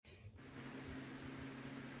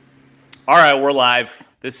All right, we're live.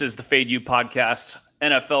 This is the Fade You podcast,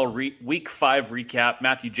 NFL Week 5 recap.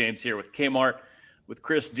 Matthew James here with Kmart, with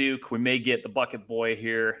Chris Duke. We may get the Bucket Boy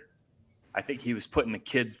here. I think he was putting the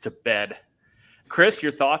kids to bed. Chris,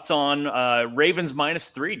 your thoughts on Ravens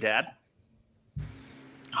 -3, Dad?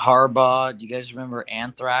 Harbaugh, do you guys remember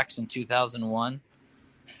Anthrax in 2001?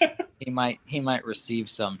 He might receive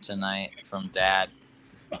some tonight from Dad,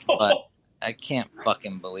 but I can't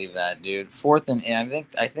fucking believe that, dude. I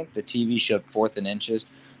think the TV showed 4th and inches.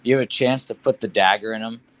 You have a chance to put the dagger in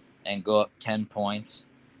him and go up 10 points,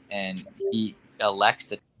 and he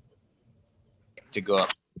elects to go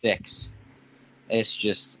up 6. It's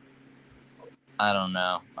just, I don't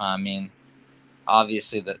know. I mean,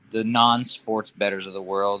 obviously the non-sports bettors of the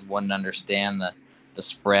world wouldn't understand the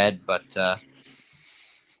spread, but kind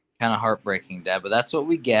of heartbreaking, Dad. But that's what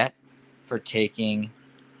we get for taking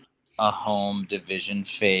a home division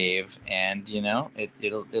fave, and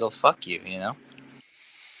it'll fuck you,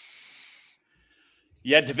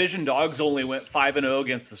 Yeah, division dogs only went 5-0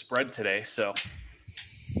 against the spread today, so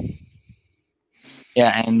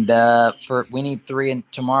yeah. And we need 3,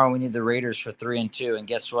 and tomorrow we need the Raiders for 3-2, and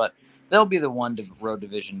guess what? They'll be the one road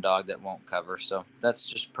division dog that won't cover, so that's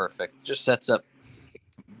just perfect. Just sets up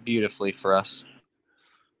beautifully for us.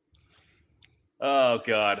 Oh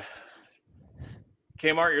God.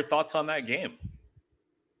 Kmart, your thoughts on that game?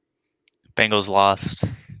 Bengals lost.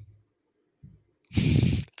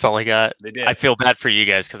 That's all I got. They did. I feel bad for you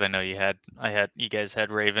guys because I know you guys had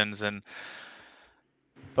Ravens,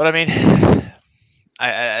 but I mean,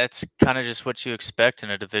 it's kind of just what you expect in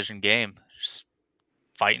a division game, just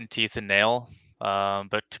fighting teeth and nail.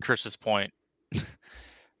 But to Chris's point,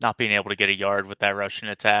 not being able to get a yard with that rushing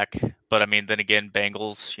attack. But I mean, then again,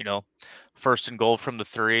 Bengals, 1st and goal from the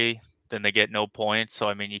 3. Then they get no points. So,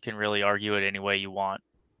 I mean, you can really argue it any way you want.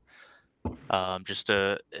 Just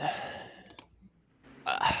a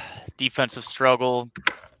defensive struggle.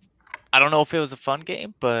 I don't know if it was a fun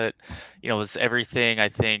game, but, it was everything I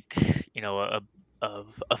think,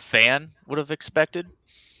 a fan would have expected.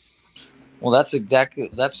 Well, that's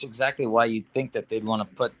exactly why you'd think that they'd want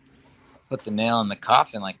to put the nail in the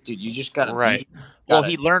coffin. Like, dude, you just got to right. Well,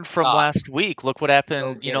 he learned from last week. Look what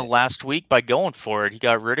happened, last week by going for it. He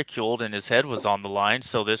got ridiculed and his head was on the line.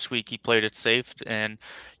 So this week he played it safe, and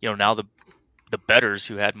now the bettors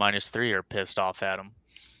who had -3 are pissed off at him.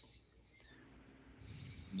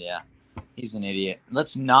 Yeah, he's an idiot.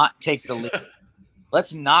 Let's not take the lead.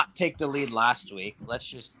 Let's not take the lead last week. Let's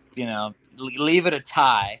just leave it a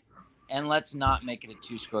tie, and let's not make it a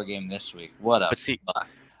 2-score game this week. What up?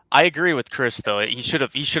 I agree with Chris though. He should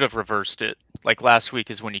have reversed it. Like last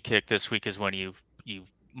week is when you kick. This week is when you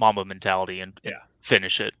Mamba mentality and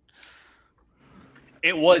finish it.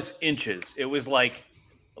 It was inches. It was like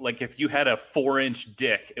if you had a 4-inch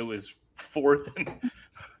dick, it was 4th and.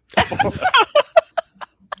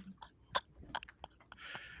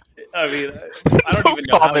 I mean, I don't even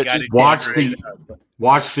know how we got to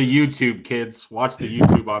watch the YouTube, kids. Watch the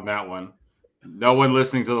YouTube on that one. No one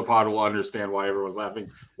listening to the pod will understand why everyone's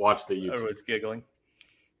laughing. Watch the YouTube. Everyone's giggling.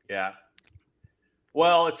 Yeah.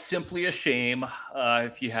 Well, it's simply a shame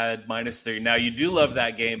if you had -3. Now, you do love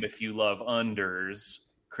that game if you love unders.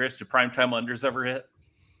 Chris, do primetime unders ever hit?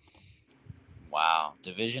 Wow.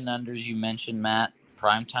 Division unders you mentioned, Matt.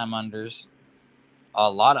 Primetime unders. A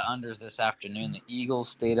lot of unders this afternoon. The Eagles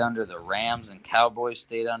stayed under. The Rams and Cowboys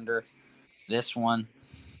stayed under. This one,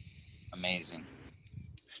 amazing.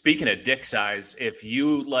 Speaking of dick size, if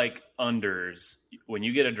you like unders, when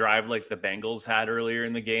you get a drive like the Bengals had earlier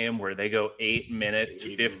in the game where they go 8 minutes,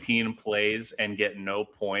 15 plays, and get no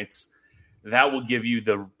points, that will give you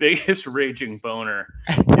the biggest raging boner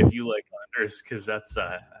if you like unders, because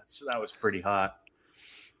that was pretty hot.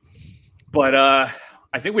 But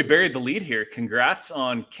I think we buried the lead here. Congrats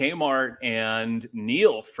on Kmart and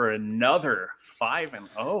Neil for another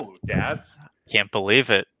 5-0, Dads. Can't believe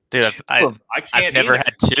it. Dude, I've never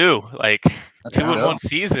had 2. Like that's 2 in one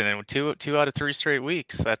season, and two out of 3 straight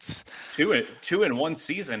weeks. That's 2 in one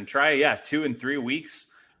season. Try 2 in 3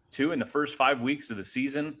 weeks, 2 in the first 5 weeks of the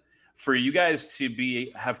season. For you guys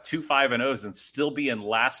to have 2 5-0s and still be in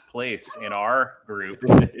last place in our group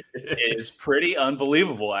is pretty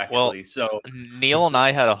unbelievable, actually. Well, so Neil and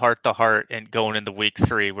I had a heart-to-heart, and going into week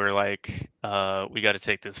 3, we're like, we got to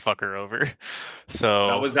take this fucker over. So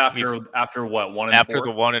that was after what 1 and after 4?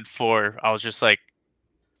 The 1 and 4, I was just like,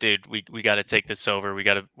 dude, we got to take this over. We're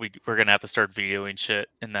gonna have to start videoing shit,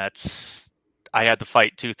 and I had to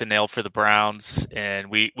fight tooth and nail for the Browns, and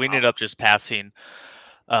we ended up just passing.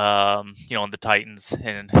 On the Titans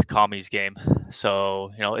and Kami's game.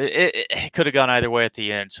 So, it could have gone either way at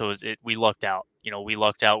the end. So we lucked out. we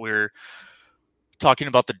lucked out. We were talking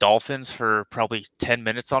about the Dolphins for probably 10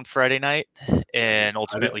 minutes on Friday night, and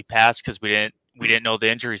ultimately passed because we didn't know the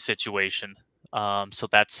injury situation. So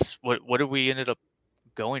that's what did we ended up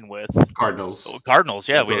going with? Cardinals. Cardinals,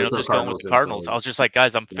 yeah. That's We what ended up just going with the Cardinals. I was just like,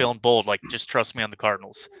 guys, I'm feeling bold. Like, just trust me on the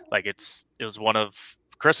Cardinals. Like, it was one of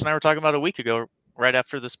Chris and I were talking about a week ago, right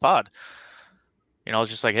after this pod. I was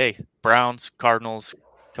just like, hey, Browns, Cardinals,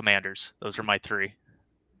 Commanders. Those are my three.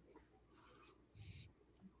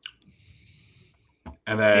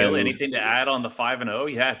 And then Neil, anything to add on the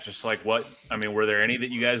 5-0? Yeah, just like what? I mean, were there any that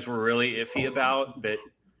you guys were really iffy about? That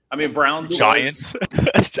I mean, Browns, Giants.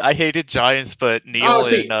 I hated Giants, but Neil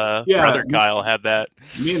and brother Kyle had that.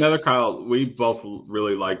 Me and other Kyle, we both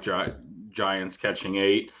really liked Giants catching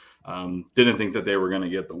 8. Didn't think that they were going to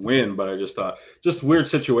get the win, but I just thought just weird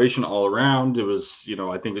situation all around. It was,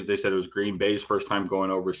 I think as they said, it was Green Bay's first time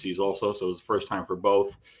going overseas also. So it was the first time for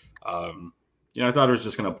both. I thought it was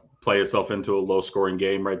just going to play itself into a low scoring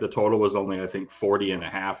game, right? The total was only, I think,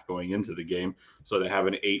 40.5 going into the game. So to have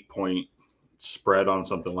an 8-point spread on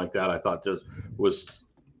something like that, I thought just was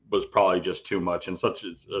probably just too much and such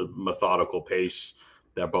a methodical pace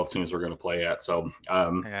that both teams were going to play at. So,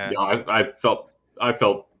 I felt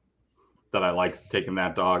that I liked taking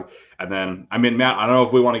that dog. And then, Matt, I don't know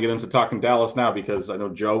if we want to get into talking Dallas now because I know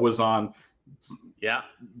Joe was on. Yeah.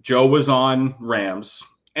 Joe was on Rams,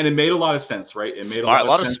 and it made a lot of sense, right? It made a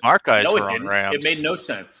lot of smart guys were on Rams. It made no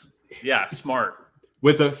sense. Yeah, smart.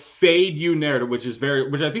 With a fade you narrative, which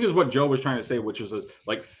I think is what Joe was trying to say, which is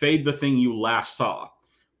like fade the thing you last saw.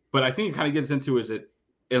 But I think it kind of gets into is it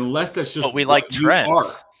unless that's just but we like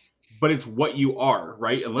trends. But it's what you are,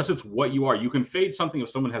 right? Unless it's what you are. You can fade something if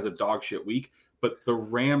someone has a dog shit week, but the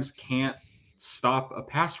Rams can't stop a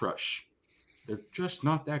pass rush. They're just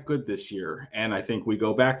not that good this year. And I think we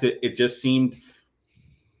go back to it just seemed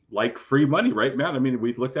like free money, right, Matt? I mean,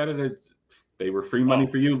 we looked at it. They were free money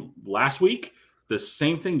for you last week. The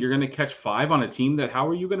same thing. You're going to catch 5 on a team that how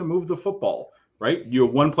are you going to move the football, right? You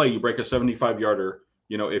have one play, you break a 75-yarder,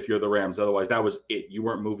 if you're the Rams. Otherwise, that was it. You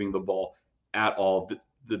weren't moving the ball at all.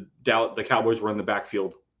 The Cowboys were in the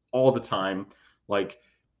backfield all the time. Like,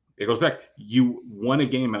 it goes back. You won a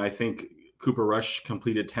game, and I think Cooper Rush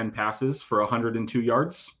completed 10 passes for 102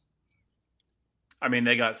 yards. I mean,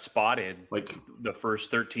 they got spotted like the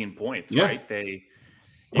first 13 points, right?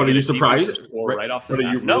 But are you surprised? Right off the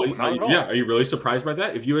bat? No, not at all. Yeah, are you really surprised by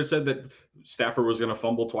that? If you had said that Stafford was going to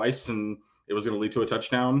fumble twice and it was going to lead to a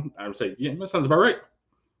touchdown, I would say, yeah, that sounds about right.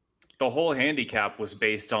 The whole handicap was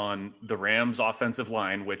based on the Rams' offensive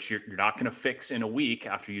line, which you're not going to fix in a week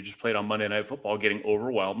after you just played on Monday Night Football, getting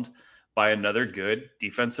overwhelmed by another good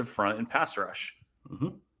defensive front and pass rush. Mm-hmm.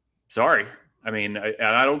 Sorry. I mean,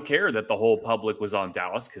 I don't care that the whole public was on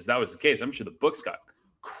Dallas because that was the case. I'm sure the books got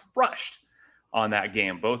crushed on that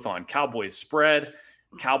game, both on Cowboys spread,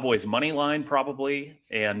 Cowboys money line probably,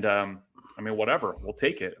 and whatever. We'll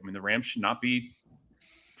take it. I mean, the Rams should not be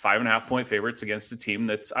 5.5-point favorites against a team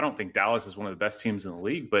that's, I don't think Dallas is one of the best teams in the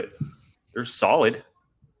league, but they're solid.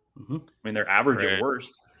 Mm-hmm. I mean, they're average at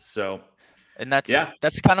worst. So, and that's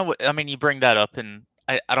kind of what, you bring that up, and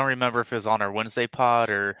I don't remember if it was on our Wednesday pod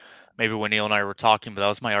or maybe when Neil and I were talking, but that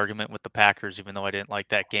was my argument with the Packers, even though I didn't like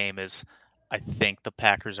that game, is I think the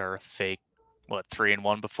Packers are a fake,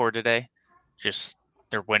 3-1 before today. Just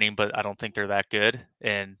they're winning, but I don't think they're that good.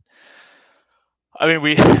 And I mean,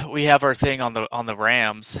 we have our thing on the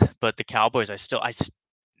Rams, but the Cowboys,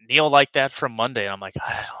 Neil liked that from Monday. And I'm like,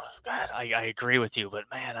 I agree with you, but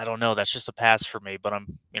man, I don't know. That's just a pass for me, but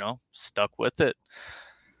I'm, stuck with it.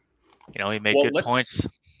 He made good points.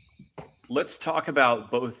 Let's talk about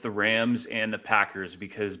both the Rams and the Packers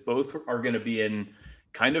because both are going to be in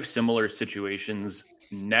kind of similar situations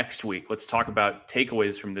next week. Let's talk about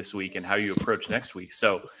takeaways from this week and how you approach next week.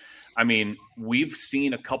 So, I mean, we've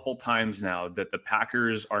seen a couple times now that the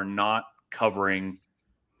Packers are not covering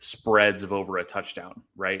spreads of over a touchdown,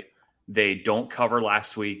 right? They don't cover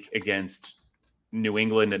last week against New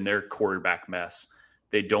England and their quarterback mess.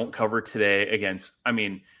 They don't cover today against,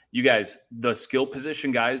 you guys, the skill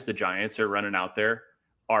position guys, the Giants are running out there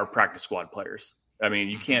are practice squad players. I mean,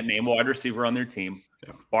 you can't name a wide receiver on their team.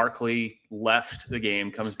 Yeah. Barkley left the game,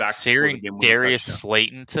 comes back. Seeing Darius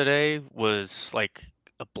Slayton today was like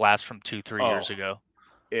a blast from 2-3 years ago.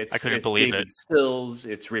 I couldn't believe David Stills,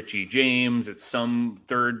 it's Richie James, it's some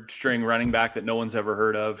third string running back that no one's ever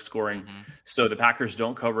heard of scoring. Mm-hmm. So the Packers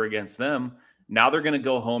don't cover against them. Now they're going to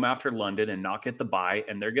go home after London and not get the bye,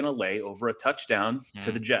 and they're going to lay over a touchdown to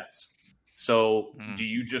the Jets. So do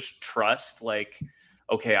you just trust,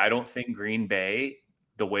 okay, I don't think Green Bay,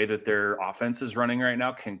 the way that their offense is running right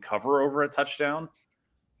now, can cover over a touchdown?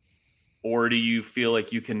 Or do you feel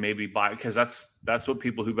like you can maybe buy, because that's what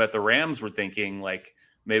people who bet the Rams were thinking, like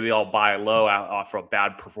maybe I'll buy low off a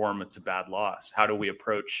bad performance, a bad loss. How do we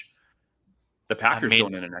approach the Packers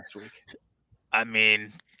going into next week? I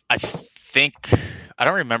mean, I think I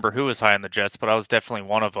don't remember who was high on the Jets, but I was definitely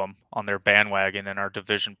one of them on their bandwagon in our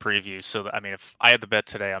division preview. So I mean, if I had the bet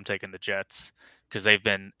today, I'm taking the Jets because they've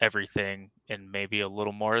been everything and maybe a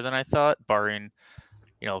little more than I thought, barring,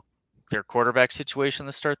 you know, their quarterback situation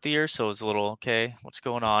to start the year. So it was a little, okay, what's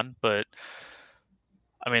going on? But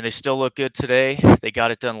I mean, they still look good today. They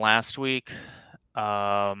got it done last week.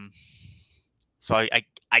 So I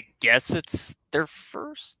guess it's their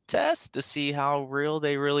first test to see how real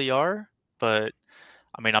they really are. But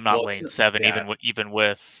I mean, I'm not laying 7 even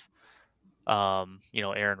with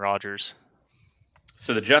Aaron Rodgers.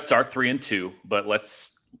 So the Jets are 3-2, but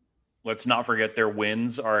let's not forget their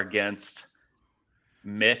wins are against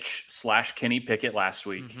Mitch / Kenny Pickett last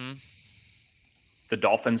week, the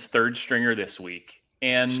Dolphins' third stringer this week,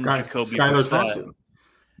 and Jacoby Skylar Thompson.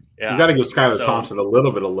 Yeah, you got to give Skylar Thompson a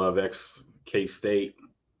little bit of love. K-State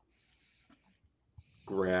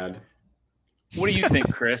grad. What do you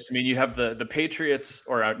think, Chris? I mean, you have the Patriots,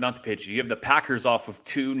 or not the Patriots. You have the Packers off of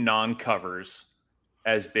 2 non-covers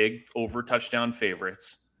as big over touchdown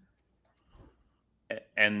favorites,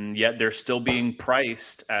 and yet they're still being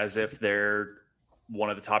priced as if they're one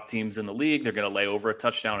of the top teams in the league. They're going to lay over a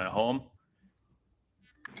touchdown at home.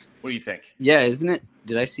 What do you think? Yeah, isn't it?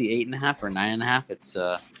 Did I see 8.5 or 9.5? It's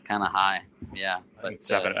kind of high. Yeah, but it's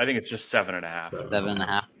 7. I think it's just 7.5.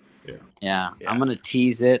 7.5. Yeah. Yeah. I'm gonna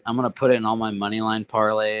tease it. I'm gonna put it in all my money line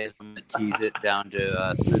parlays. I'm gonna tease it down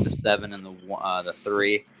to through the 7 and the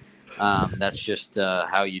 3. That's just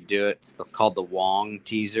how you do it. It's called the Wong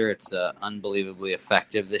teaser. It's unbelievably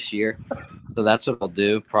effective this year. So that's what I'll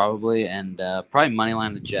do probably, and probably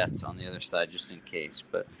moneyline the Jets on the other side just in case.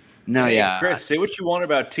 But no, hey, Chris, say what you want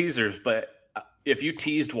about teasers, but if you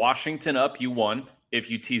teased Washington up, you won. If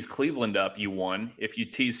you teased Cleveland up, you won. If you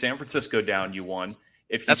teased San Francisco down, you won.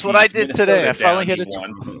 If you that's what I did Minnesota today. I finally down, hit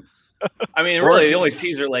it. I mean, really, the only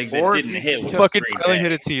teaser leg that didn't hit was fucking finally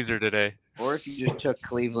hit a teaser today. Or if you just took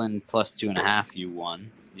Cleveland plus 2.5, you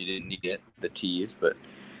won. You didn't need the tease, but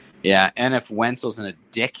yeah. And if Wentz wasn't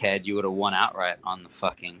a dickhead, you would have won outright on the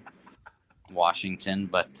fucking Washington.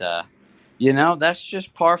 But that's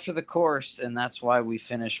just par for the course, and that's why we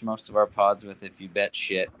finish most of our pods with if you bet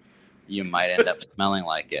shit, you might end up smelling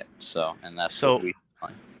like it. So, and that's what we.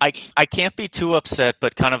 I can't be too upset,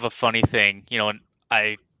 but kind of a funny thing, and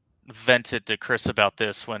I vented to Chris about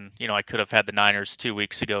this when, I could have had the Niners 2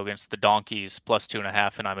 weeks ago against the Donkeys plus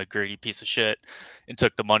 2.5, and I'm a greedy piece of shit and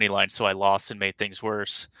took the money line, so I lost and made things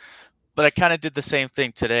worse. But I kind of did the same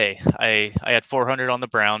thing today. I had 400 on the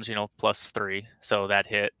Browns, plus 3, so that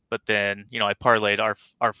hit. But then, I parlayed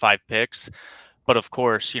our 5 picks. But of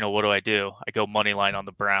course, what do? I go money line on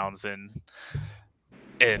the Browns, and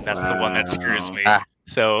that's the one that screws me.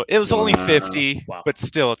 So it was only 50, but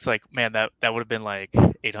still, it's like, man, that would have been like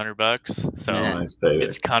 $800. So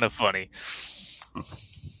it's kind of funny.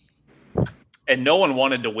 And no one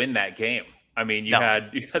wanted to win that game. I mean, you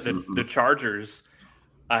had the Chargers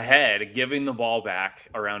ahead, giving the ball back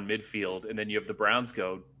around midfield, and then you have the Browns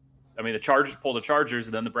go. I mean, the Chargers pull the Chargers,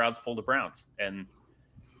 and then the Browns pull the Browns. And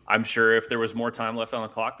I'm sure if there was more time left on the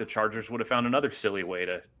clock, the Chargers would have found another silly way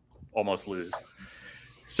to almost lose.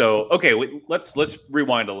 So, okay, let's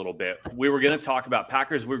rewind a little bit. We were going to talk about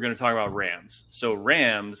Packers. We were going to talk about Rams. So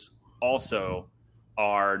Rams also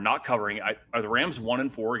are not covering. Are the Rams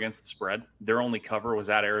 1-4 against the spread? Their only cover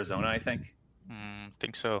was at Arizona, I think.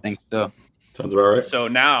 Think so. Sounds about right. So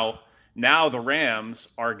now the Rams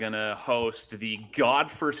are going to host the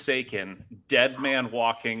godforsaken, dead man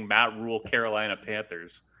walking Matt Rule Carolina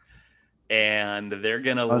Panthers. And they're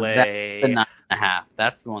going to lay... That's the 9.5.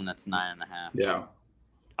 That's the one that's 9.5. Yeah.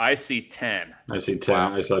 I see 10. I see 10.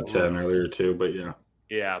 Wow. I saw 10 earlier too, but yeah.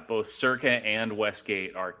 Yeah, both Circa and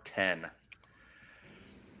Westgate are 10.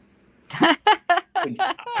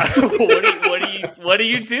 What do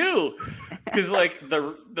you do? Because like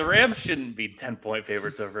the Rams shouldn't be 10-point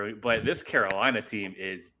favorites over, but this Carolina team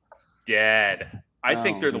is dead. I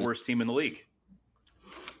think they're the worst team in the league.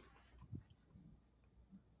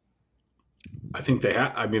 I think they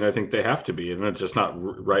have. I think they have to be, and it's just not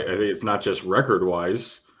right. I think it's not just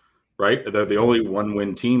record-wise, right? They're the only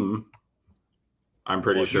one-win team. I'm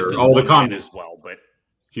pretty sure. The Commies as well, but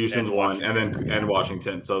Houston's one, and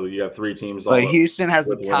Washington. So you have 3 teams. But Houston has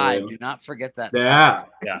a tie. Do not forget that. Yeah,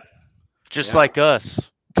 just like us.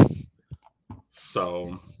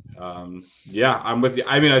 So, I'm with you.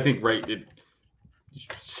 I think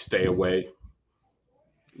stay away.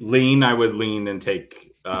 I would lean and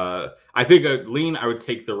take I think a lean, I would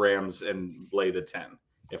take the Rams and lay the 10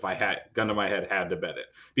 if I had gun to my head had to bet it.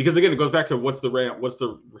 Because again, it goes back to what's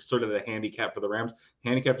the sort of the handicap for the Rams.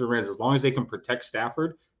 Handicap for the Rams, as long as they can protect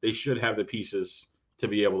Stafford, they should have the pieces to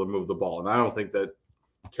be able to move the ball. And I don't think that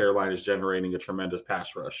Carolina is generating a tremendous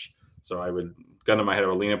pass rush. So I would gun to my head, I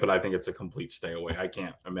would lean it, but I think it's a complete stay away. I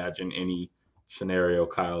can't imagine any scenario,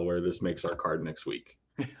 Kyle, where this makes our card next week.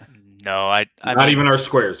 No, I not mean, even our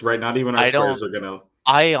squares, right? Not even our squares are gonna.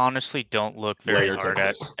 I honestly don't look very Layer hard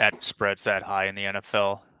totals. at spreads that high in the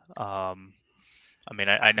NFL. I mean,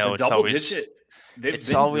 I know The it's double always digit, they've it's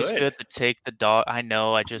been always good to take the dog. I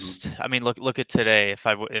know. I mean, look at today. If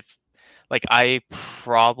like I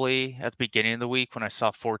probably at the beginning of the week when I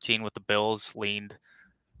saw 14 with the Bills leaned,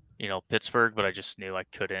 Pittsburgh, but I just knew I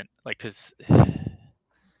couldn't because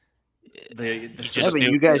but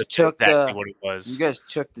you guys took exactly what it was. You guys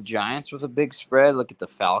took the Giants with a big spread. Look at the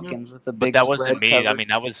Falcons with a big. But that spread wasn't me. coverage. I mean,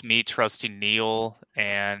 that was me trusting Neil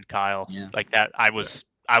and Kyle. Yeah. Like that, I was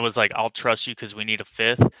like, I'll trust you because we need a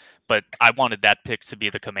fifth. But I wanted that pick to be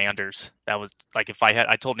the Commanders. That was like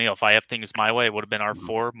I told Neil if I have things my way, it would have been our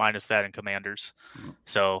 4 minus that in Commanders.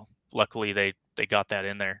 So luckily they got that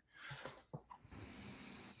in there.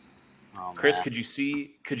 Oh, Chris, man.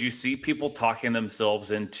 could you see people talking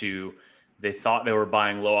themselves into they thought they were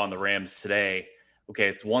buying low on the Rams today? Okay,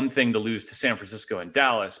 it's one thing to lose to San Francisco and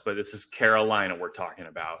Dallas, but this is Carolina we're talking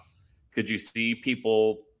about. Could you see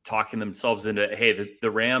people talking themselves into, hey,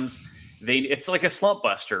 the Rams, it's like a slump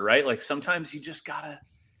buster, right? Like sometimes you just gotta,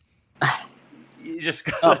 you don't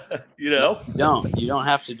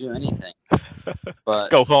have to do anything,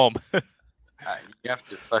 but go home. you have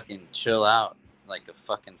to fucking chill out like a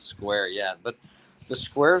fucking square. Yeah, but the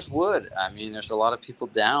squares would. I mean, there's a lot of people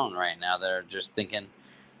down right now that are just thinking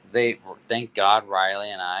thank God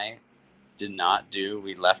Riley and I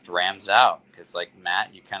we left Rams out because like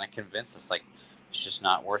Matt, you kind of convinced us like it's just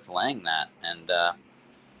not worth laying that. And,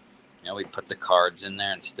 we put the Cards in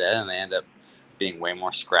there instead and they end up being way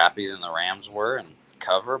more scrappy than the Rams were and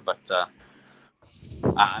cover. But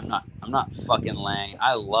I'm not fucking laying.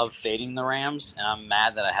 I love fading the Rams and I'm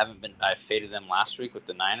mad that I faded them last week with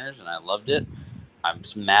the Niners and I loved it. I'm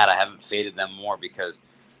just mad I haven't faded them more because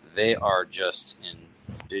they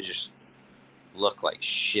just look like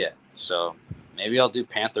shit. So maybe I'll do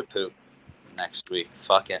Panther poop next week.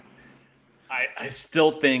 Fuck it. I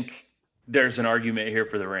still think there's an argument here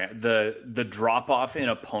for the Rams. The drop off in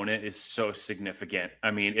opponent is so significant.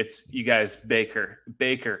 I mean, it's you guys, Baker.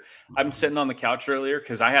 I'm sitting on the couch earlier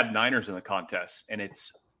because I had Niners in the contest, and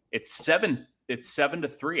it's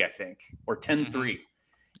 7-3, I think, or 10-3.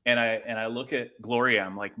 And I look at Gloria.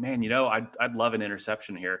 I'm like, man, I'd love an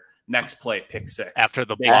interception here. Next play, pick 6 after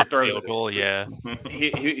the block field goal. Yeah,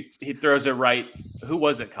 he throws it right. Who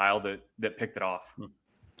was it, Kyle, that picked it off?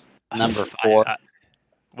 Number 4.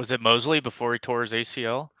 Was it Mosley before he tore his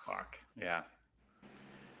ACL? Fuck yeah.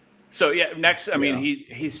 So yeah, next. I mean,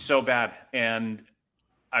 he's so bad, and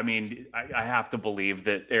I mean, I have to believe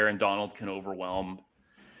that Aaron Donald can overwhelm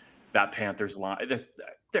that Panthers line.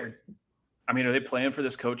 Are they playing for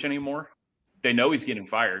this coach anymore? They know he's getting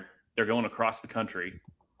fired. They're going across the country.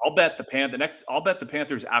 I'll bet the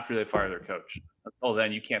Panthers after they fire their coach. Until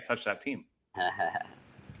then, you can't touch that team.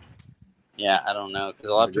 Yeah, I don't know because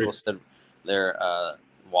a lot of people said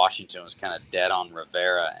Washington was kind of dead on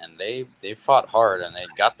Rivera, and they fought hard and they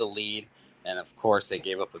got the lead. And of course, they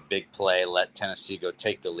gave up a big play, let Tennessee go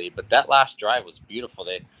take the lead. But that last drive was beautiful.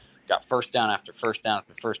 They got first down after first down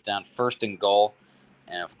after first down, first and goal.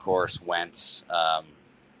 And of course, Wentz,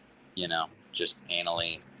 just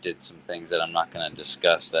anally did some things that I'm not going to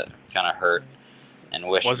discuss that kind of hurt. And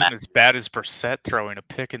wasn't as bad as Brissett throwing a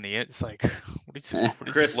pick in the end. It's like, what is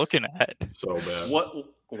Chris, he looking at? So bad.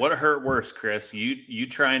 What hurt worse, Chris? You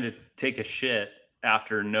trying to take a shit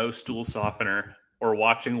after no stool softener, or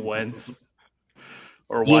watching Wentz,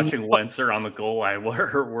 or watching Wentzer on the goal line? What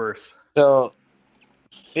hurt worse? So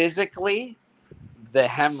physically, the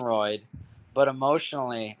hemorrhoid, but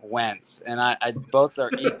emotionally, Wentz, and I both are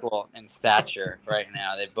equal in stature right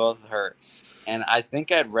now. They both hurt, and I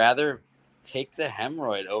think I'd rather take the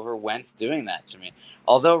hemorrhoid over Wentz doing that to me.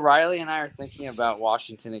 Although Riley and I are thinking about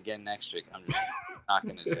Washington again next week, I'm just not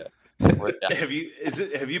going to do it. We're done. Have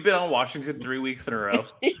you been on Washington 3 weeks in a row?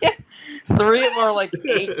 Yeah. 3 of our 8.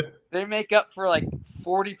 They make up for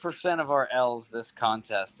 40% of our L's this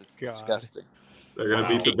contest. It's disgusting. They're going to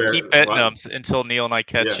beat the Bears. Keep betting them until Neil and I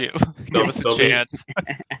catch you. Give us a chance.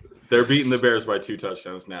 They're beating the Bears by 2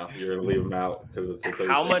 touchdowns now. You're going to leave them out because it's a Thursday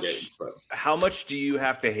game. How much do you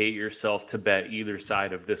have to hate yourself to bet either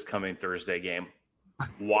side of this coming Thursday game?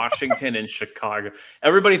 Washington and Chicago.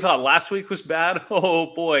 Everybody thought last week was bad.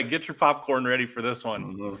 Oh boy, get your popcorn ready for this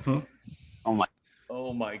one. Mm-hmm.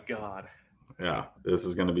 Oh my God. Yeah, this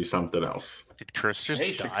is going to be something else. Did Chris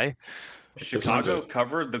just die? Chicago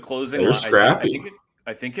covered the closing They're line. scrappy.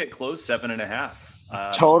 I think it closed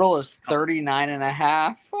 7.5. Total is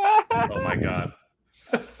 39.5. Oh my God.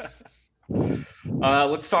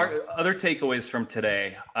 Let's talk other takeaways from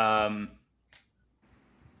today.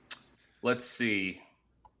 Let's see.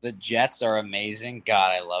 The Jets are amazing.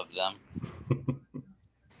 God, I love them.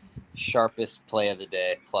 Sharpest play of the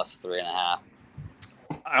day, plus 3.5.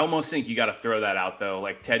 I almost think you got to throw that out though.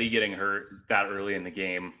 Like Teddy getting hurt that early in the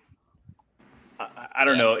game. I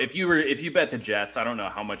don't know if you bet the Jets. I don't know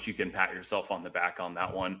how much you can pat yourself on the back on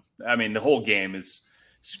that one. I mean, the whole game is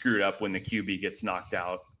screwed up when the QB gets knocked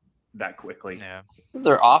out that quickly. Yeah,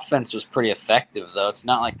 Their offense was pretty effective, though. It's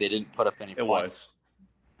not like they didn't put up any It points. was.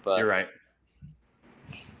 But You're right.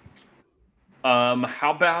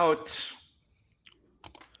 How about?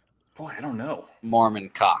 Boy, I don't know. Mormon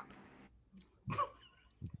cock.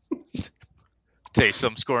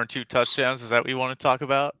 Taysom scoring 2 touchdowns. Is that what you want to talk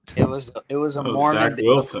about? It was a Mormon Zach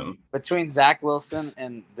Wilson. between Zach Wilson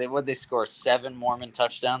and they score 7 Mormon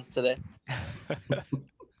touchdowns today.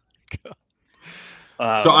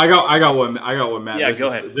 So I got one, Matt. Yeah, go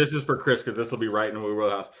ahead. This is for Chris because this will be right in the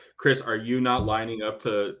wheelhouse. Chris, are you not lining up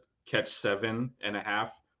to catch 7.5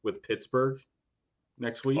 with Pittsburgh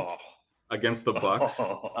next week against the Bucks?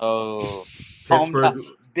 Oh, Pittsburgh,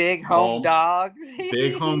 big home dogs.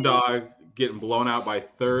 big home dog getting blown out by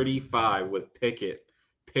 35 with Pickett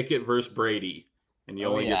versus Brady, and you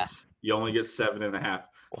only get 7.5. Well,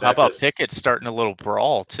 how about Pickett starting a little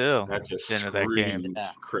brawl too? That just into that game,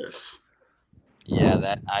 Chris. Yeah,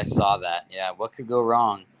 that I saw that. Yeah, what could go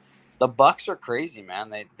wrong? The Bucks are crazy, man.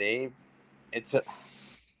 There's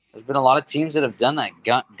been a lot of teams that have done that.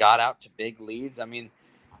 Got out to big leads. I mean,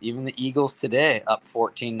 even the Eagles today up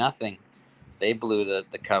 14-0. They blew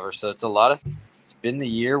the cover. So it's been the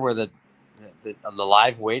year where the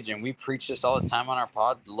live wager, and we preach this all the time on our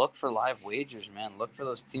pods. Look for live wagers, man. Look for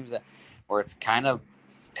those teams where it's kind of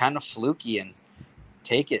fluky and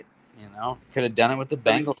take it. You know, could have done it with the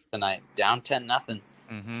Bengals tonight, down 10-0.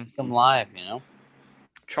 Mm-hmm. Take them live, you know.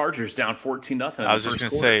 Chargers down 14-0. I was just going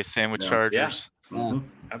to say, same with Chargers. Yeah. Mm-hmm.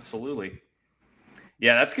 Absolutely.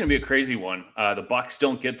 Yeah, that's going to be a crazy one. The Bucks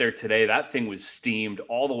don't get there today. That thing was steamed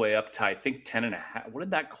all the way up to, I think, 10.5. What did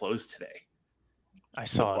that close today? I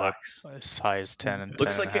saw Bucks as high as 10 and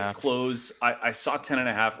looks like it closed. I saw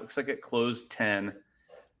 10.5. Looks like it closed 10.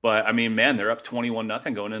 But I mean, man, they're up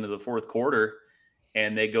 21-0 going into the fourth quarter,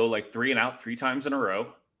 and they go like 3 and out 3 times in a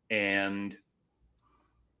row. And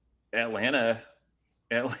Atlanta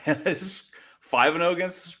is 5-0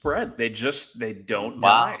 against the spread. They don't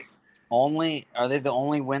die. Are they the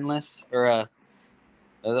only winless or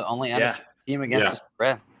they're the only NFC team against the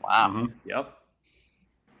spread? Wow. Mm-hmm. Yep.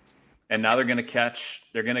 And now they're going to catch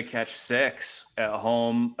 6 at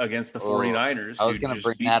home against the 49ers. I was going to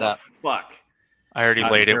bring that up. Fuck. I already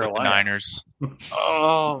laid it with the Niners.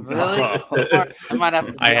 Oh, really? I might have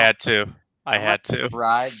to. I had to.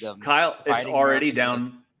 Ride them. Kyle, it's already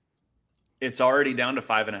down. It's already down to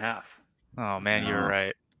 5.5. Oh man, you're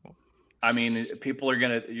right. I mean, you're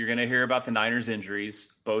gonna hear about the Niners injuries.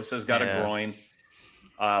 Bosa's got a groin.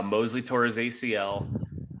 Mosley tore his ACL.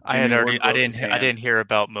 I didn't hear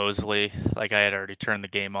about Mosley. Like I had already turned the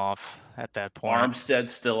game off at that point.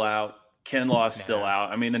 Armstead's still out. Kinlaw's still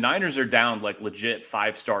out. I mean, the Niners are down like legit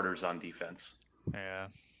 5 starters on defense. Yeah.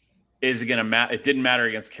 Is it going to matter? It didn't matter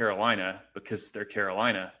against Carolina because they're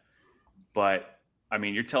Carolina. But, I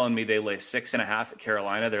mean, you're telling me they lay 6.5 at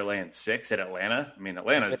Carolina. They're laying 6 at Atlanta. I mean,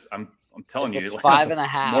 Atlanta's, I'm telling you, Atlanta's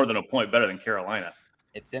 5.5. More than a point better than Carolina.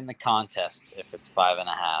 It's in the contest if it's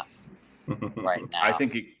 5.5 right now. I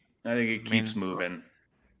think it keeps moving.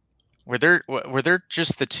 Were there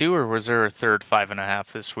just the 2, or was there a third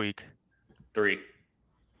 5.5 this week? 3.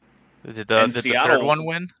 Did the third one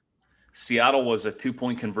win? Seattle was a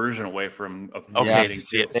 2-point conversion away from getting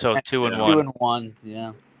 2. So 2 and 1. 2 and 1,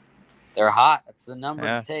 yeah. They're hot. That's the number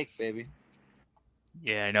to take, baby.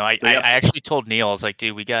 Yeah, I know. I actually told Neil, I was like,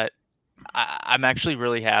 dude, I'm actually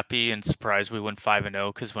really happy and surprised we went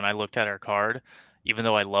 5-0 because when I looked at our card, even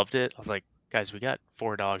though I loved it, I was like, guys, we got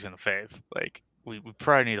 4 dogs and a fave. Like, we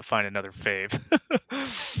probably need to find another fave.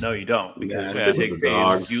 No, you don't, because when you take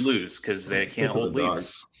faves, you lose because they can't hold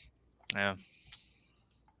leads. Yeah.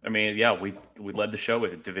 I mean, we led the show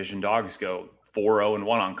with it. Division dogs go 4-0-1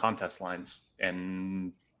 on contest lines,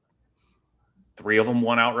 and 3 of them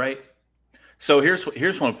won outright. So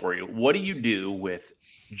here's one for you. What do you do with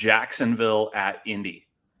Jacksonville at Indy?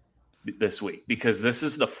 this week because this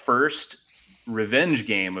is the first revenge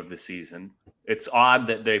game of the season. It's odd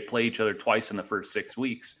that they play each other twice in the first 6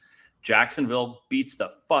 weeks. Jacksonville beats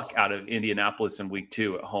the fuck out of Indianapolis in week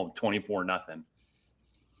 2 at home, 24-0.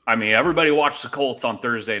 I mean, everybody watched the Colts on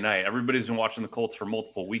Thursday night. Everybody's been watching the Colts for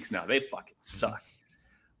multiple weeks now. They fucking suck.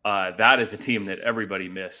 That is a team that everybody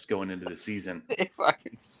missed going into the season. They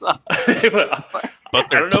fucking suck. But I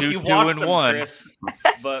they're don't know if 2-2 you've watched and them, 1. Chris,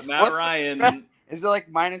 but Matt Ryan. Is it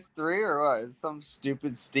like -3 or what? Is it some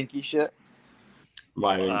stupid stinky shit?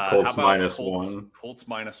 Colts how about -1. Colts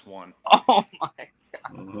 -1. Oh my god.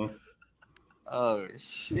 Mm-hmm. Oh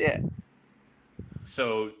shit.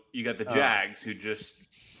 So you got the Jags who just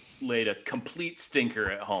laid a complete stinker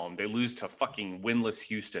at home. They lose to fucking winless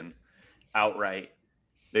Houston outright.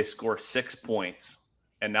 They score 6 points,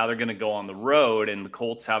 and now they're going to go on the road, and the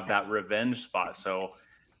Colts have that revenge spot. So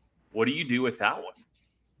what do you do with that one?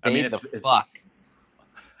 I mean, it's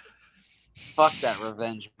fuck that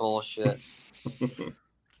revenge bullshit.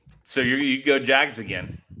 So you go Jags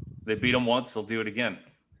again. They beat them once, they'll do it again.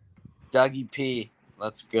 Dougie P,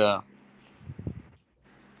 let's go.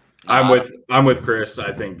 I'm with Chris.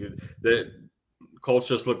 I think the Colts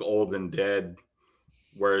just look old and dead,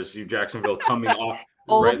 whereas Jacksonville coming off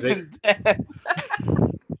old and dead.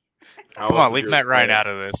 Come on, leave Matt Ryan out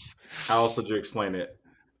of this. How else would you explain it?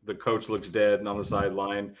 The coach looks dead on the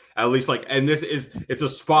sideline. At least and it's a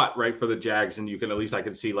spot right for the Jags, and you can I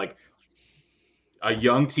can see like a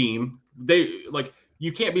young team.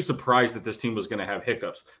 You can't be surprised that this team was going to have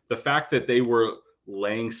hiccups. The fact that they were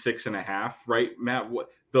laying 6.5, right, Matt? What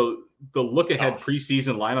the look ahead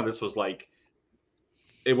preseason line on this was like,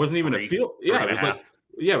 it wasn't even a field. Yeah, it was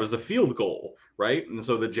it was a field goal, right? And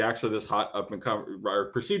so the Jacks are this hot up and comer,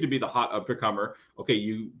 or perceived to be the hot up and comer. Okay,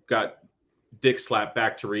 you got dick slapped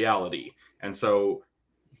back to reality, and so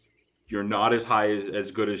you're not as high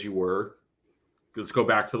as good as you were. Let's go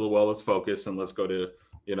back to let's focus and let's go to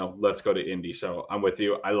Indy. So I'm with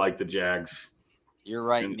you. I like the Jags. You're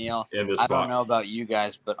right, Neil. In this I spot. don't know about you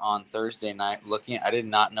guys, but on Thursday night, I did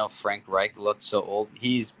not know Frank Reich looked so old.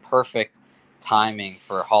 He's perfect timing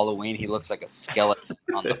for Halloween. He looks like a skeleton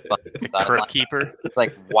on the fucking Crypt keeper. It's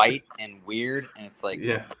like white and weird, and it's like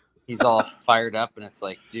he's all fired up, and it's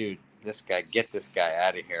like, dude, get this guy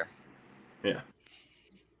out of here. Yeah.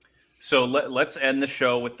 So let's end the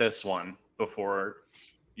show with this one before,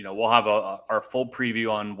 we'll have our full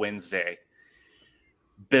preview on Wednesday.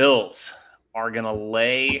 Bills are going to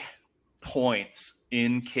lay points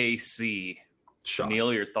in KC. Shocked.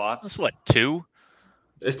 Neil, your thoughts? That's what, 2?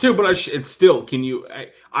 It's 2, but it's still,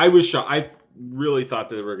 I was shocked. I really thought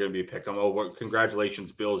that they were going to be pick 'em.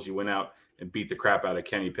 Congratulations, Bills. You went out and beat the crap out of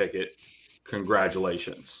Kenny Pickett.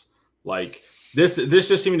 Congratulations. Like this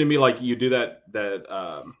just seemed to me like you do that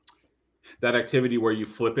activity where you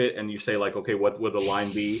flip it and you say like, okay, what would the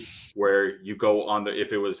line be? Where you go on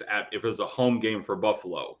if it was a home game for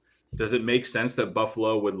Buffalo, does it make sense that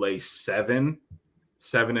Buffalo would lay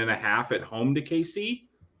 7.5 at home to KC?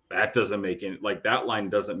 That doesn't make any, that line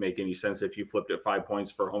doesn't make any sense if you flipped it 5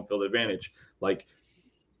 points for home field advantage.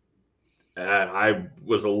 I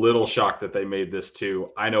was a little shocked that they made this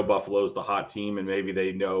 2. I know Buffalo's the hot team, and maybe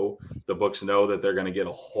the books know that they're going to get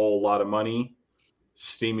a whole lot of money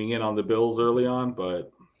steaming in on the Bills early on,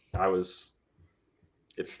 but it's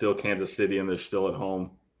still Kansas City and they're still at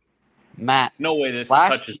home. Matt, no way this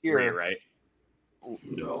touches 3, right?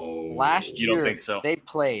 No. Last year, you don't think so? They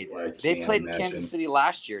played Kansas City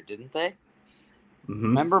last year, didn't they? Mm-hmm.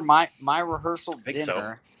 Remember my rehearsal dinner?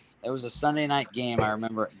 So. It was a Sunday night game. I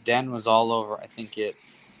remember Den was all over. I think it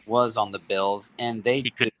was on the Bills, and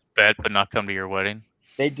He could bet but not come to your wedding.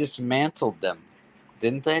 They dismantled them,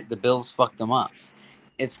 didn't they? The Bills fucked them up.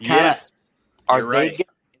 It's kind of. Is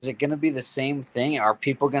it going to be the same thing? Are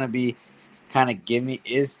people going to be kind of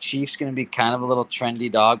is Chiefs going to be kind of a little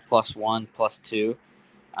trendy dog, +1, +2?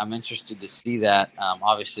 I'm interested to see that.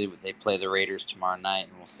 Obviously, they play the Raiders tomorrow night,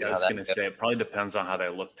 and we'll see how that goes. I was going to say, it probably depends on how they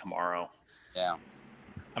look tomorrow. Yeah.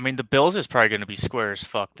 I mean, the Bills is probably going to be square as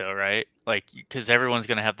fuck, though, right? Because everyone's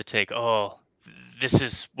going to have to take, this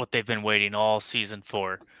is what they've been waiting all season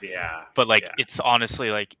for. Yeah. But, it's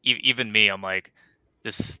honestly, even me, I'm like,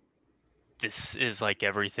 this is like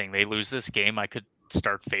everything. They lose this game, I could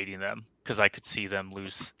start fading them because I could see them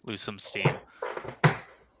lose some steam.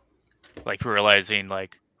 Realizing,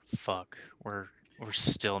 fuck, we're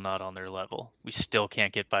still not on their level. We still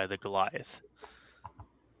can't get by the Goliath.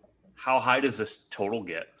 How high does this total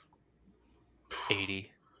get? 80.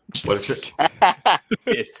 What is it?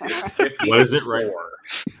 It's 54. What is it right?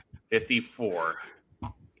 54.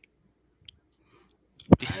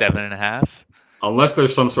 57.5. Unless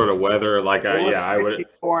there's some sort of weather, like It was I would.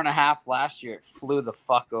 54.5 last year. It flew the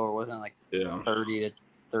fuck over. Wasn't it like Yeah. 30 to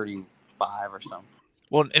 35 or something?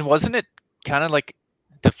 Well, and wasn't it kind of like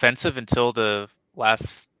defensive until the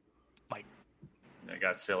last It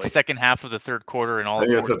got silly. second half of the third quarter and all I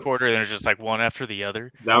the think fourth quarter, and it was just like one after the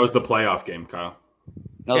other? That was the playoff game, Kyle.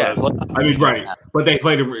 No, Yeah. I mean, right, but they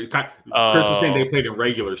played. Chris was saying they Oh. played in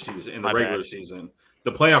regular season. In the My regular bad. season,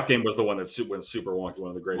 the playoff game was the one that when Super won, one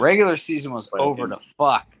of the greatest. Regular season was Playoff over games. to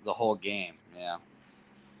fuck the whole game. Yeah. I'm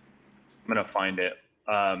gonna find it.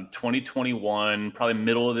 2021, probably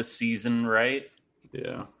middle of the season, right? Yeah.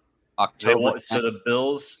 They October. won, so the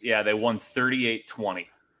Bills, they won 38-20.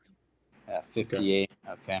 Yeah, 58.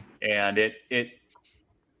 Okay. And it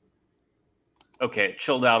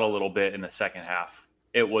chilled out a little bit in the second half.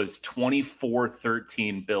 It was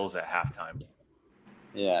 24-13 Bills at halftime.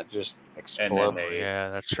 Yeah, just And then explode. Yeah,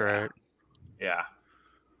 that's right. Yeah.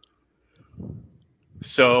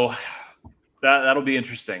 So that'll be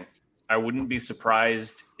interesting. I wouldn't be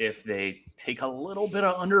surprised if they take a little bit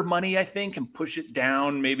of under money, I think, and push it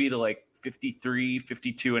down maybe to like 53,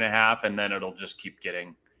 52 and a half, and then it'll just keep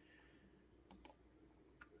getting.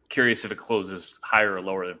 Curious if it closes higher or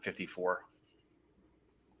lower than 54.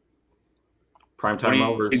 What do Primetime you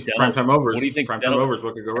overs. think, Dental? Primetime overs. What do you think, Primetime Dental? overs.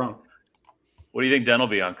 What could go wrong? What do you think Den will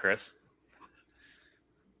be on, Chris?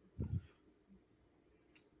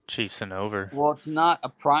 Chiefs and over. Well, it's not a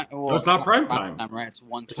prime. Well, No, it's not prime time. right? It's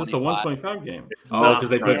 125. It's just a 125 game. It's Oh, not because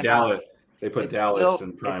they prime put time. Dallas. They put It's Dallas still,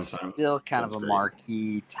 in prime it's time. still kind That's of a great.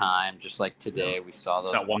 marquee time, just like today we saw It's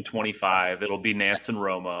those. not 125. It'll be Nance and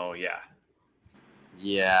Romo. Yeah.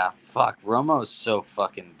 Yeah, fuck. Romo's so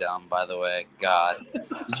fucking dumb, by the way. God.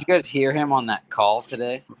 Did you guys hear him on that call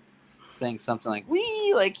today? Saying something like,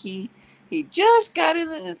 he just got in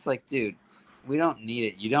it. It's like, dude, we don't need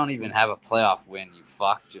it. You don't even have a playoff win, you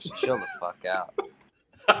fuck. Just chill the fuck out.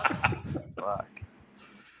 Fuck.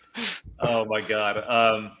 Oh my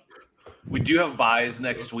God. We do have buys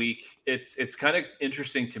next week. It's kind of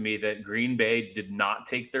interesting to me that Green Bay did not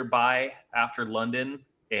take their buy after London,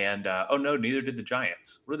 and neither did the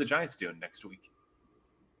Giants. What are the Giants doing next week?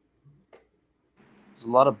 There's a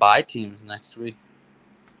lot of bye teams next week.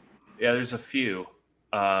 Yeah, there's a few.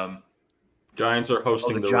 Giants are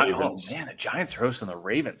hosting the Ravens. Oh man, the Giants are hosting the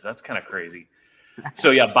Ravens. That's kind of crazy.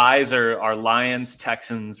 So yeah, buys are Lions,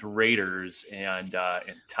 Texans, Raiders, and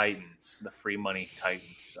Titans, the free money Titans.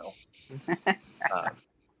 So.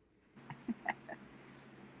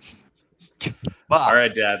 All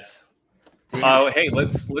right, dads. Oh, hey,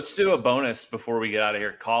 let's do a bonus before we get out of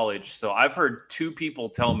here. College. So I've heard two people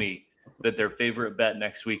tell me that their favorite bet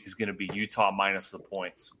next week is going to be Utah minus the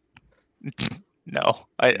points. No,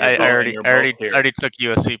 I already took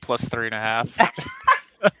USC plus 3.5.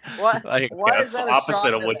 What? Like, Why That's is that the a opposite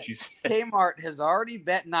strong of what bet? you said. Kmart has already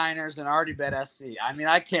bet Niners and already bet SC. I mean,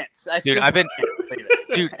 I can't. Dude, I have been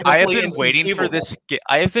Completely waiting for inconceivable. this.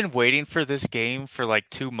 I have been waiting for this game for like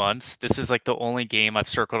 2 months. This is like the only game I've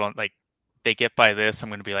circled on. Like, they get by this, I'm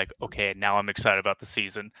going to be like, okay, now I'm excited about the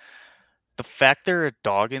season. The fact they're a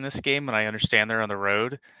dog in this game, and I understand they're on the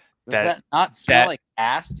road. Does that not smell like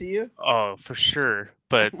ass to you? Oh, for sure.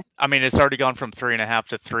 But I mean, it's already gone from 3.5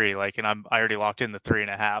 to 3. Like, and I already locked in the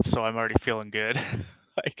 3.5, so I'm already feeling good.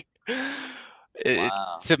 Like,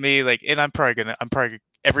 Wow. to me, like, and I'm probably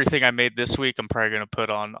everything I made this week, I'm probably gonna put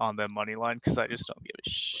on them money line because I just don't give a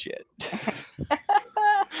shit.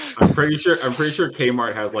 I'm pretty sure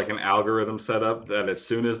Kmart has like an algorithm set up that as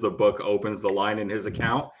soon as the book opens the line in his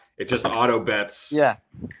account, it just auto bets. Yeah.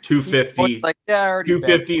 250, Like, yeah, I already bet.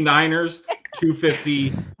 250 Niners,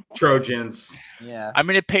 250 Trojans. Yeah. I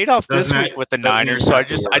mean, it paid off this Doesn't week with the doesn't Niners, even so I have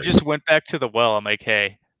to worry. just went back to the well. I'm like,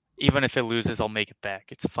 hey, even if it loses, I'll make it back.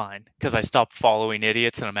 It's fine because I stopped following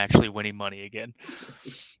idiots and I'm actually winning money again.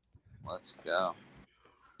 Let's go.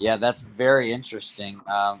 Yeah, that's very interesting.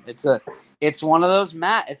 It's one of those,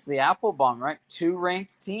 Matt. It's the apple bomb, right? 2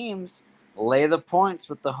 ranked teams lay the points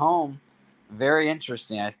with the home. Very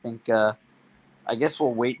interesting. I think. I guess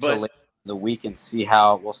we'll wait till later in the week and see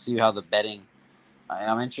how the betting.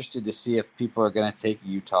 I'm interested to see if people are going to take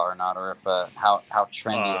Utah or not, or if how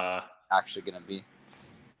trendy it's actually going to be.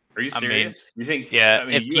 Are you serious? You think? Yeah, I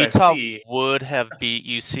mean, if USC Utah would have beat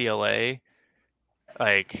UCLA,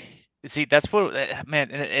 like, see, that's what,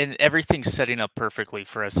 man, and everything's setting up perfectly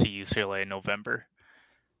for us to UCLA in November.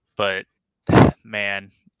 But,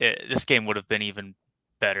 man, this game would have been even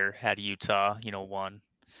better had Utah, won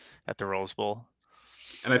at the Rose Bowl.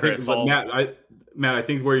 And I think, Chris, Matt, I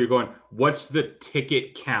think where you're going, what's the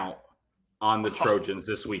ticket count on the Trojans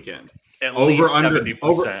this weekend? at least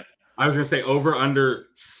 70%. I was going to say over under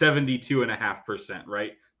 72.5%,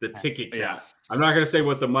 right? The ticket count. I'm not going to say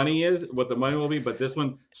what the money will be, but this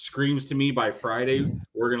one screams to me by Friday,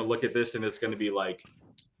 we're going to look at this and it's going to be like,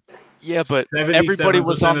 yeah, but everybody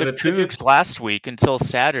was on the Cougs tickets last week until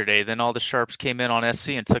Saturday. Then all the sharps came in on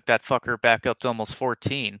SC and took that fucker back up to almost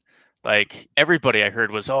 14. Like everybody I heard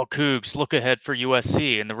was, "Oh, Cougs, look ahead for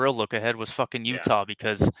USC," and the real look ahead was fucking Utah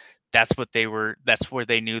because that's what they were. That's where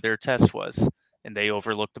they knew their test was, and they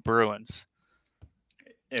overlooked the Bruins.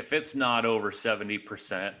 If it's not over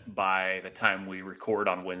 70% by the time we record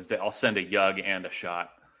on Wednesday, I'll send a Yug and a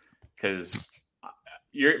shot because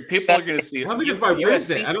people are going to see. I don't think it's by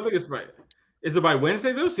Wednesday. I don't think it's by. Is it by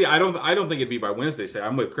Wednesday though? See, I don't think it'd be by Wednesday. Say,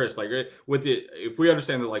 I'm with Chris. Like with the, if we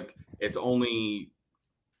understand that like it's only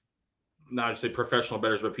not just say professional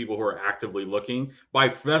bettors, but people who are actively looking.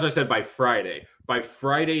 As I said, by Friday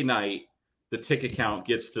night, the ticket count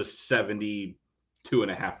gets to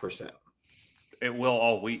 72.5%. It will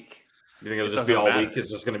all week. You think it'll just be all week? It's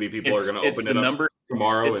just going to be people are going to open it up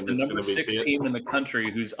tomorrow. It's the number 6 team in the country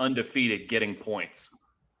who's undefeated getting points.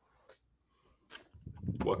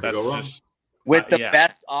 What could go wrong? With the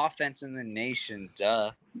best offense in the nation,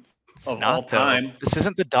 duh. Of all time. This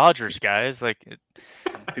isn't the Dodgers, guys. Like,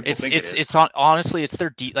 it's honestly, it's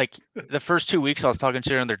their like the first 2 weeks I was talking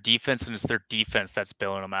to on their defense, and it's their defense that's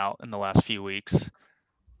bailing them out in the last few weeks.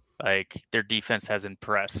 Like their defense has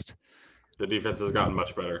impressed. The defense has gotten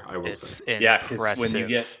much better, I will say. Yeah, because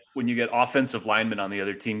when you get offensive linemen on the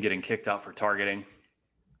other team getting kicked out for targeting.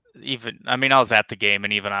 I was at the game,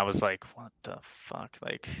 and even I was like, "What the fuck?"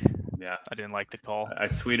 Like, yeah, I didn't like the call. I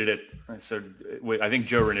tweeted it. I said, I think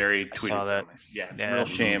Joe Ranieri tweeted something. Yeah, real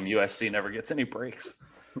shame. USC never gets any breaks.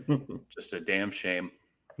 Just a damn shame.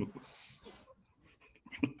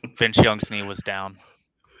 Vince Young's knee was down.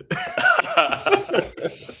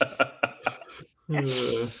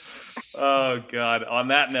 Oh God. On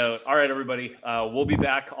that note, all right, everybody, we'll be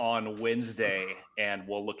back on Wednesday and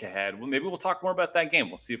we'll look ahead. Maybe we'll talk more about that game.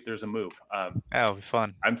 We'll see if there's a move. That'll be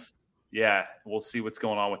fun. We'll see what's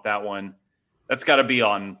going on with that one. That's got to be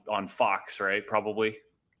on Fox, right? Probably.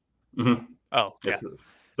 Mm-hmm. Oh, yeah. It's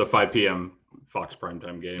the 5 p.m. Fox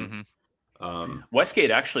primetime game. Mm-hmm.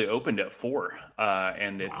 Westgate actually opened at 4,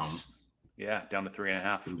 and it's down to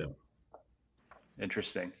 3.5.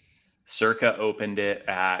 Interesting. Circa opened it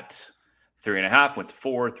at 3.5, went to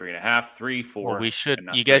 4, 3.5, 3, 4. Well,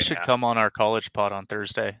 you guys should come on our college pod on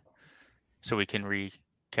Thursday, so we can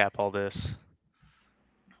recap all this.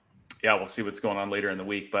 Yeah, we'll see what's going on later in the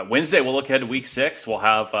week. But Wednesday, we'll look ahead to week 6. We'll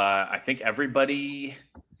have, I think everybody.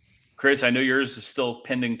 Chris, I know yours is still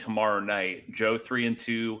pending tomorrow night. Joe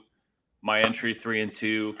 3-2, my entry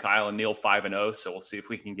 3-2, Kyle and Neil 5-0. So we'll see if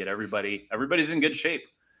we can get everybody. Everybody's in good shape.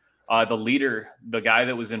 The leader, the guy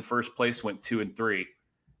that was in first place, went 2-3.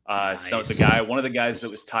 Nice. So one of the guys that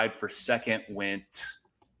was tied for second went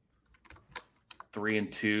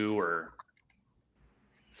 3-2 or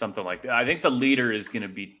something like that. I think the leader is going to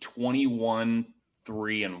be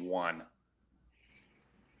 21-3-1.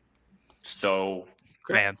 So,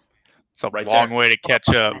 man, it's a long way to catch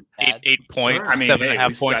up. 8 points,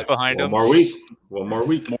 7.5 points behind him. One more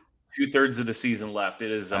week. 2/3 of the season left.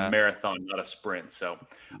 It is a marathon, not a sprint. So,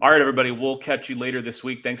 all right, everybody, we'll catch you later this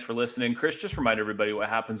week. Thanks for listening. Chris, just remind everybody what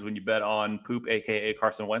happens when you bet on Poop, a.k.a.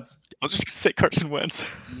 Carson Wentz. I was just going to say Carson Wentz.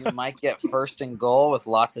 You might get first and goal with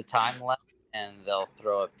lots of time left, and they'll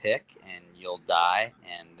throw a pick, and you'll die,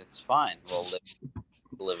 and it's fine. We'll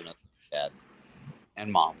live in with dads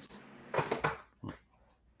and moms.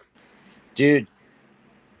 Dude,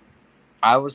 I was